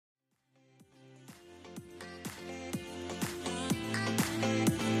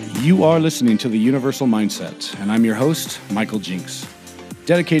You are listening to The Universal Mindset, and I'm your host, Michael Jinks,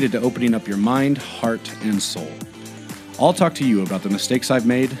 dedicated to opening up your mind, heart, and soul. I'll talk to you about the mistakes I've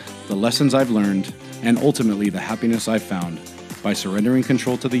made, the lessons I've learned, and ultimately the happiness I've found by surrendering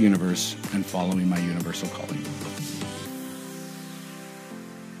control to the universe and following my universal calling.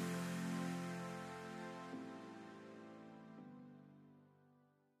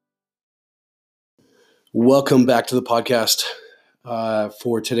 Welcome back to the podcast.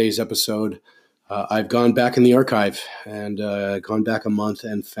 For today's episode, I've gone back in the archive and gone back a month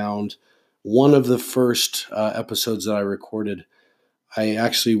and found one of the first episodes that I recorded. I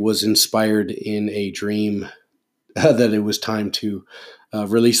actually was inspired in a dream that it was time to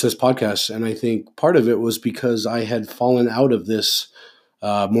release this podcast. And I think part of it was because I had fallen out of this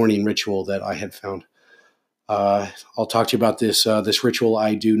morning ritual that I had found. I'll talk to you about this ritual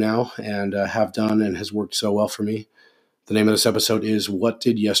I do now and have done and has worked so well for me. The name of this episode is What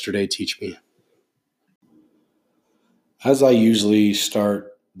Did Yesterday Teach Me? As I usually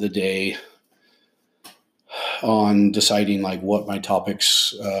start the day on deciding like what my next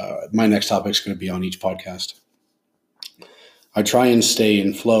topic's going to be on each podcast, I try and stay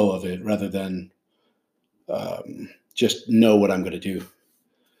in flow of it rather than just know what I'm going to do.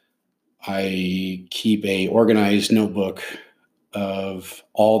 I keep a organized notebook of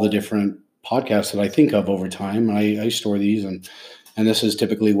all the different podcasts that I think of over time. I store these and this is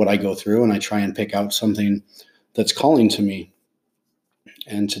typically what I go through, and I try and pick out something that's calling to me.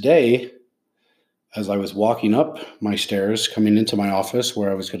 And today, as I was walking up my stairs, coming into my office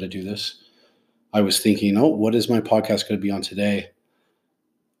where I was going to do this, I was thinking, what is my podcast going to be on today?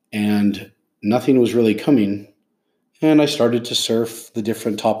 And nothing was really coming. And I started to surf the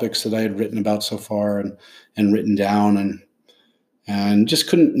different topics that I had written about so far and written down and just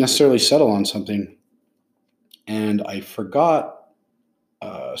couldn't necessarily settle on something. And I forgot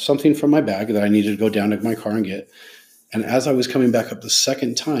something from my bag that I needed to go down to my car and get. And as I was coming back up the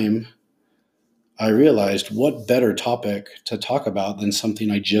second time, I realized what better topic to talk about than something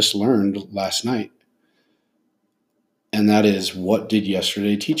I just learned last night. And that is, what did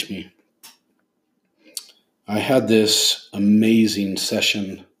yesterday teach me? I had this amazing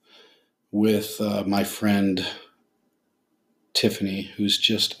session with my friend Tiffany, who's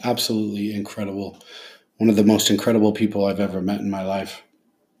just absolutely incredible. One of the most incredible people I've ever met in my life.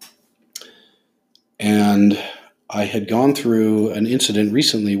 And I had gone through an incident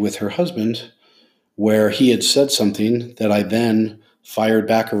recently with her husband where he had said something that I then fired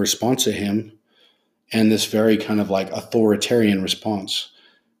back a response at him, and this very kind of like authoritarian response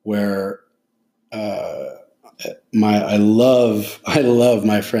where I love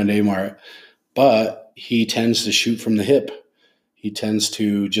my friend Amar, but he tends to shoot from the hip. He tends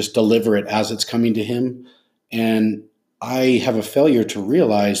to just deliver it as it's coming to him. And I have a failure to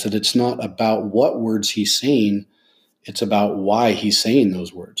realize that it's not about what words he's saying. It's about why he's saying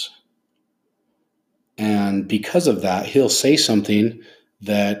those words. And because of that, he'll say something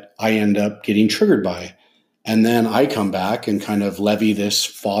that I end up getting triggered by. And then I come back and kind of levy this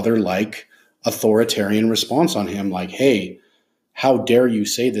father-like authoritarian response on him, like, hey, how dare you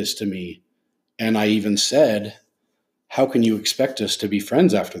say this to me? And I even said, how can you expect us to be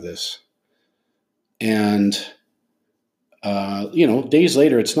friends after this? And, days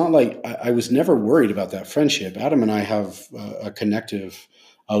later, it's not like I was never worried about that friendship. Adam and I have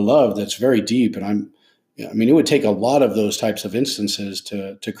a love that's very deep. And it would take a lot of those types of instances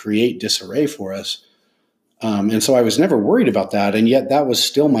to create disarray for us. And so I was never worried about that. And yet that was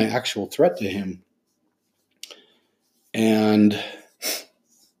still my actual threat to him. And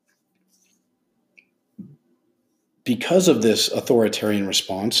because of this authoritarian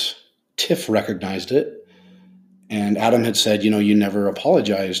response, Tiff recognized it. And Adam had said, you never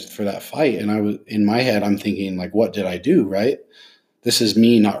apologized for that fight. And I was in my head, I'm thinking, like, what did I do? Right? This is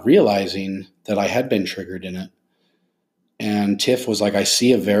me not realizing that I had been triggered in it. And Tiff was like, I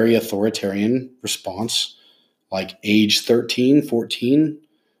see a very authoritarian response, like age 13, 14,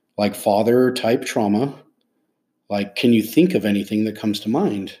 like father type trauma. Like, can you think of anything that comes to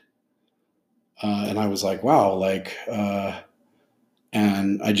mind? And I was like, wow,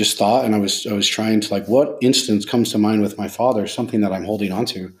 and I just thought, and I was trying to like, what instance comes to mind with my father, something that I'm holding on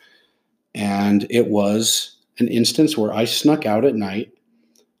to. And it was an instance where I snuck out at night.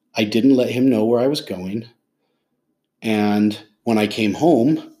 I didn't let him know where I was going. And when I came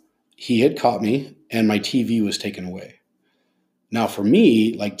home, he had caught me and my TV was taken away. Now for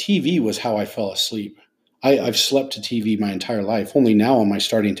me, like TV was how I fell asleep. I've slept to TV my entire life. Only now am I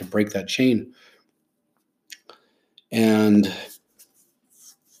starting to break that chain. And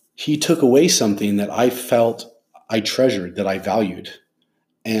he took away something that I felt I treasured, that I valued.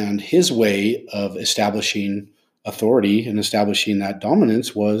 And his way of establishing authority and establishing that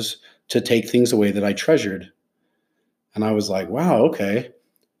dominance was to take things away that I treasured. And I was like, wow, okay.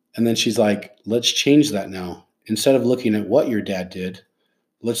 And then she's like, let's change that now. Instead of looking at what your dad did,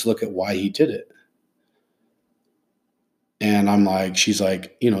 let's look at why he did it. And I'm like, she's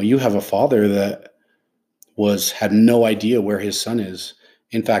like, you have a father that had no idea where his son is.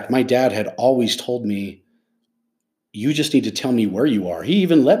 In fact, my dad had always told me, you just need to tell me where you are. He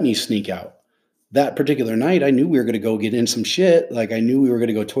even let me sneak out. That particular night, I knew we were going to go get in some shit. Like I knew we were going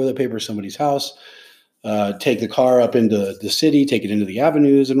to go toilet paper somebody's house, take the car up into the city, take it into the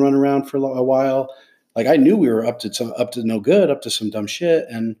avenues, and run around for a while. Like I knew we were up to no good, up to some dumb shit,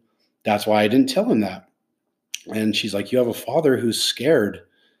 and that's why I didn't tell him that. And she's like, "You have a father who's scared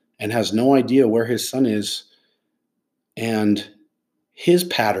and has no idea where his son is, and his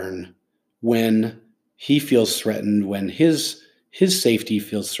pattern when he feels threatened, when his safety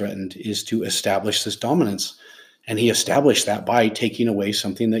feels threatened, is to establish this dominance." And he established that by taking away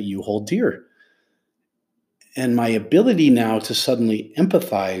something that you hold dear. And my ability now to suddenly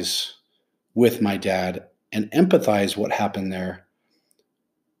empathize with my dad and empathize what happened there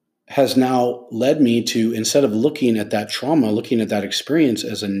has now led me to, instead of looking at that trauma, looking at that experience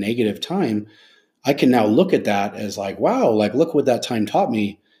as a negative time, I can now look at that as like, wow, like look what that time taught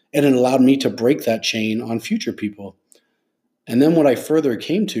me. And it allowed me to break that chain on future people. And then what I further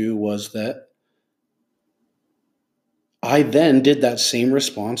came to was that I then did that same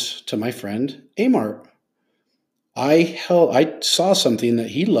response to my friend Amart. I saw something that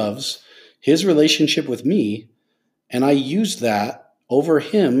he loves, his relationship with me, and I used that over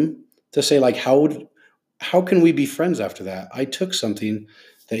him to say, like, how can we be friends after that? I took something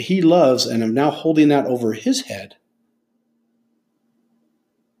that he loves and I'm now holding that over his head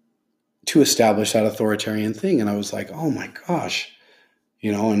to establish that authoritarian thing. And I was like, oh my gosh,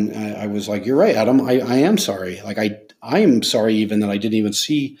 and I was like, you're right, Adam. I am sorry. Like I am sorry even that I didn't even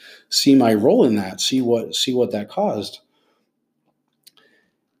see my role in that, see what that caused.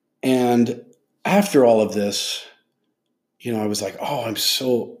 And after all of this, I was like, oh, I'm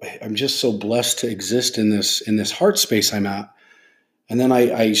just so blessed to exist in this heart space I'm at. And then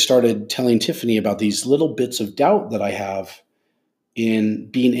I started telling Tiffany about these little bits of doubt that I have in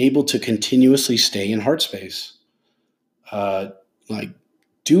being able to continuously stay in heart space. Like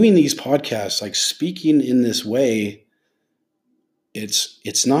doing these podcasts, like speaking in this way,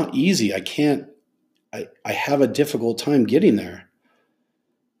 it's not easy. I have a difficult time getting there.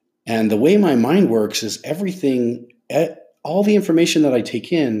 And the way my mind works is all the information that I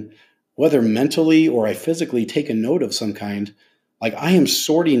take in, whether mentally or I physically take a note of some kind, like I am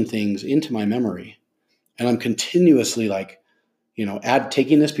sorting things into my memory. And I'm continuously like,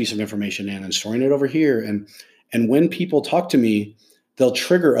 taking this piece of information in and storing it over here. And when people talk to me, they'll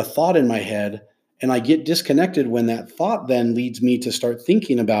trigger a thought in my head and I get disconnected when that thought then leads me to start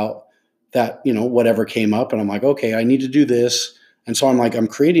thinking about that, whatever came up. And I'm like, okay, I need to do this. And so I'm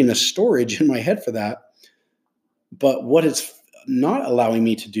creating a storage in my head for that. But what it's not allowing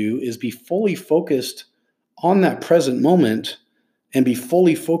me to do is be fully focused on that present moment and be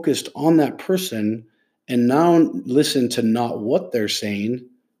fully focused on that person and now listen to not what they're saying,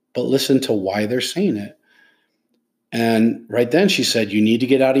 but listen to why they're saying it. And right then she said, you need to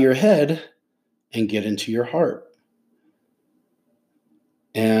get out of your head and get into your heart.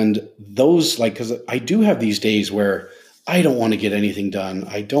 And those, like, because I do have these days where I don't want to get anything done.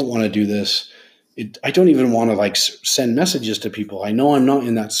 I don't want to do this. I don't even want to like send messages to people. I know I'm not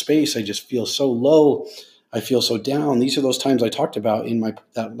in that space. I just feel so low. I feel so down. These are those times I talked about in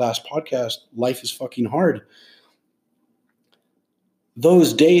that last podcast. Life is fucking hard.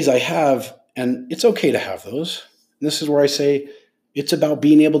 Those days I have, and it's okay to have those. And this is where I say it's about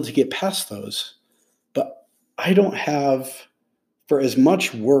being able to get past those. But I don't have, for as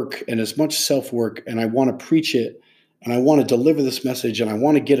much work and as much self-work, and I want to preach it, and I want to deliver this message, and I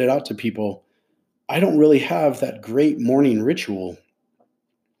want to get it out to people, I don't really have that great morning ritual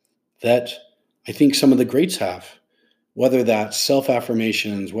that I think some of the greats have, whether that's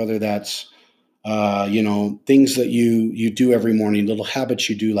self-affirmations, whether that's things that you do every morning, little habits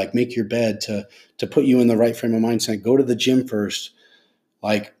you do, like make your bed to put you in the right frame of mindset, go to the gym first.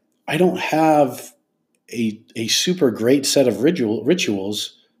 Like I don't have a super great set of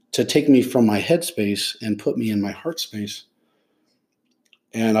rituals to take me from my headspace and put me in my heart space.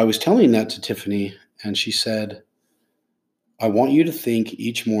 And I was telling that to Tiffany, and she said, I want you to think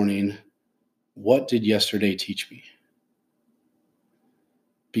each morning, what did yesterday teach me?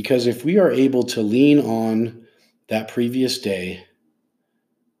 Because if we are able to lean on that previous day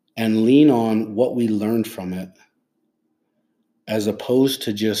and lean on what we learned from it, as opposed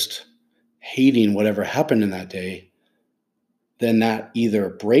to just hating whatever happened in that day, then that either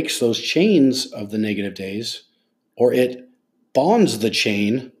breaks those chains of the negative days or it bonds the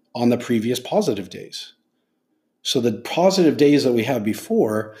chain on the previous positive days. So the positive days that we had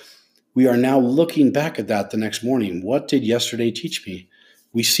before, we are now looking back at that the next morning. What did yesterday teach me?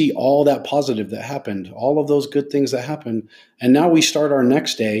 We see all that positive that happened, all of those good things that happened. And now we start our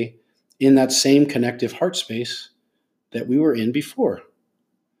next day in that same connective heart space that we were in before.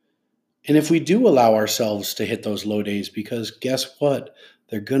 And if we do allow ourselves to hit those low days, because guess what?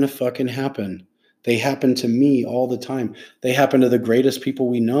 They're going to fucking happen. They happen to me all the time. They happen to the greatest people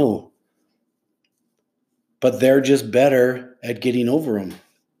we know. But they're just better at getting over them.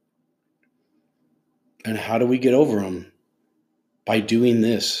 And how do we get over them? By doing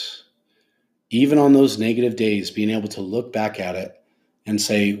this. Even on those negative days, being able to look back at it and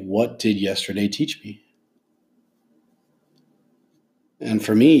say, what did yesterday teach me? And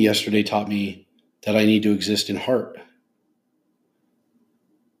for me, yesterday taught me that I need to exist in heart.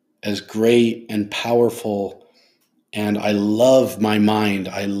 As great and powerful, and I love my mind.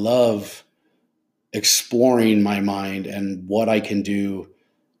 I love exploring my mind and what I can do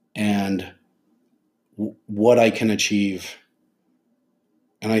and what I can achieve.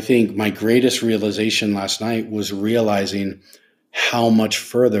 And I think my greatest realization last night was realizing how much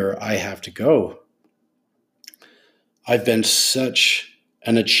further I have to go. I've been such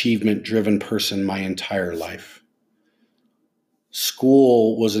an achievement-driven person my entire life.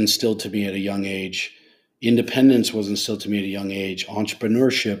 School was instilled to me at a young age. Independence was instilled to me at a young age.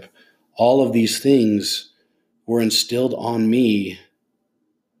 Entrepreneurship, all of these things were instilled on me,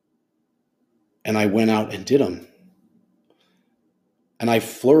 and I went out and did them. And I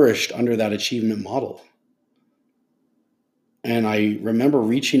flourished under that achievement model. And I remember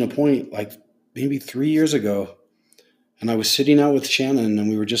reaching a point like maybe 3 years ago, and I was sitting out with Shannon, and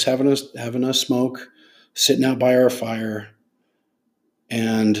we were just having a smoke, sitting out by our fire.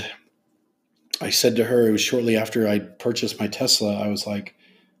 And I said to her, it was shortly after I purchased my Tesla, I was like,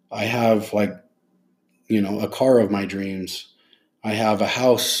 I have a car of my dreams. I have a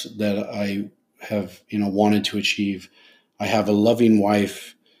house that I have, wanted to achieve. I have a loving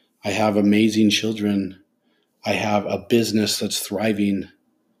wife. I have amazing children. I have a business that's thriving.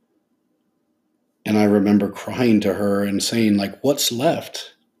 And I remember crying to her and saying, like, what's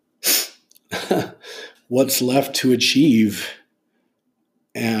left? What's left to achieve?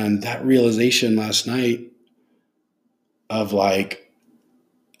 And that realization last night of like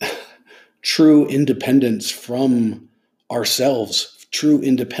true independence from ourselves, true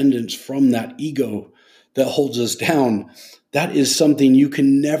independence from that ego that holds us down, that is something you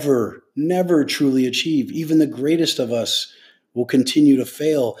can never, never truly achieve. Even the greatest of us will continue to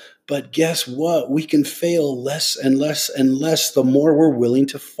fail. But guess what? We can fail less and less and less the more we're willing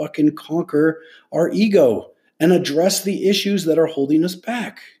to fucking conquer our ego and address the issues that are holding us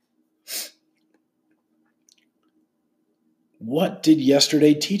back. What did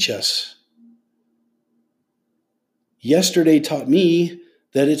yesterday teach us? Yesterday taught me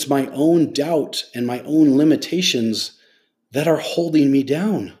that it's my own doubt and my own limitations that are holding me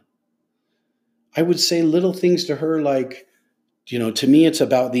down. I would say little things to her like, to me, it's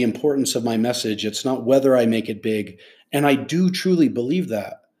about the importance of my message. It's not whether I make it big. And I do truly believe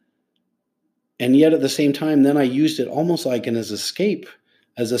that. And yet at the same time, then I used it almost like as a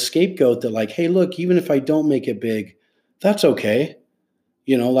scapegoat that like, hey, look, even if I don't make it big, that's okay.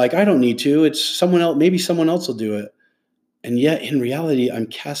 I don't need to. It's someone else. Maybe someone else will do it. And yet in reality, I'm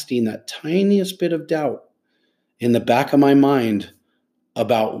casting that tiniest bit of doubt in the back of my mind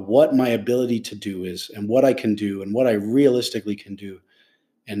about what my ability to do is and what I can do and what I realistically can do.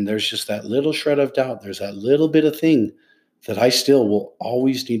 And there's just that little shred of doubt. There's that little bit of thing that I still will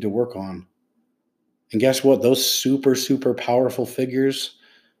always need to work on. And guess what? Those super, super powerful figures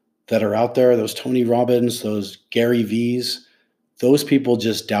that are out there, those Tony Robbins, those Gary V's, those people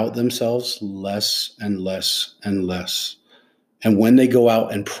just doubt themselves less and less and less. And when they go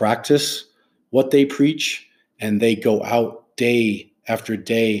out and practice what they preach, and they go out day after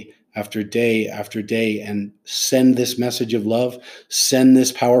day after day after day and send this message of love, send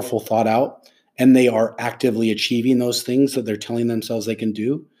this powerful thought out, and they are actively achieving those things that they're telling themselves they can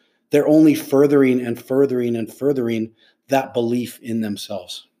do, they're only furthering and furthering and furthering that belief in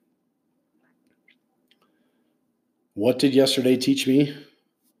themselves. What did yesterday teach me?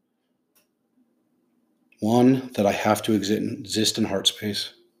 One, that I have to exist in heart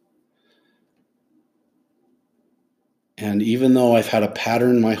space. And even though I've had a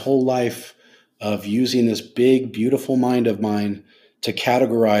pattern my whole life of using this big, beautiful mind of mine to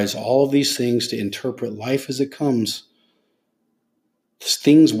categorize all of these things, to interpret life as it comes,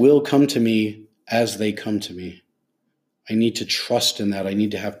 Things will come to me as they come to me. I need to trust in that. I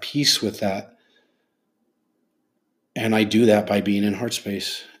need to have peace with that. And I do that by being in heart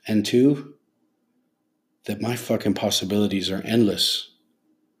space. And 2, that my fucking possibilities are endless.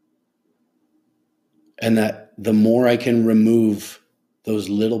 And that the more I can remove those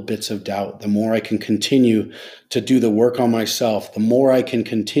little bits of doubt, the more I can continue to do the work on myself, the more I can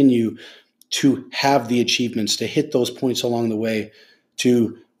continue to have the achievements, to hit those points along the way,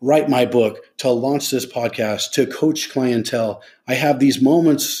 to write my book, to launch this podcast, to coach clientele. I have these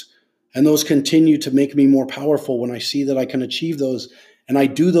moments, and those continue to make me more powerful when I see that I can achieve those. And I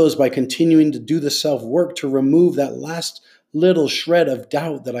do those by continuing to do the self-work to remove that last little shred of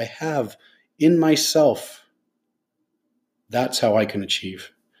doubt that I have in myself. That's how I can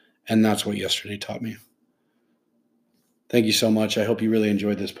achieve. And that's what yesterday taught me. Thank you so much. I hope you really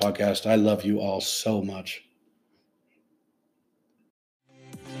enjoyed this podcast. I love you all so much.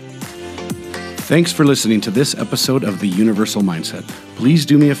 Thanks for listening to this episode of The Universal Mindset. Please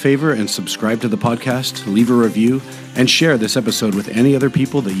do me a favor and subscribe to the podcast, leave a review, and share this episode with any other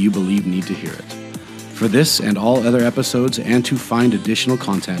people that you believe need to hear it. For this and all other episodes, and to find additional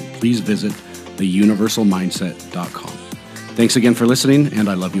content, please visit theuniversalmindset.com. Thanks again for listening, and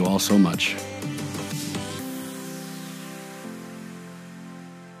I love you all so much.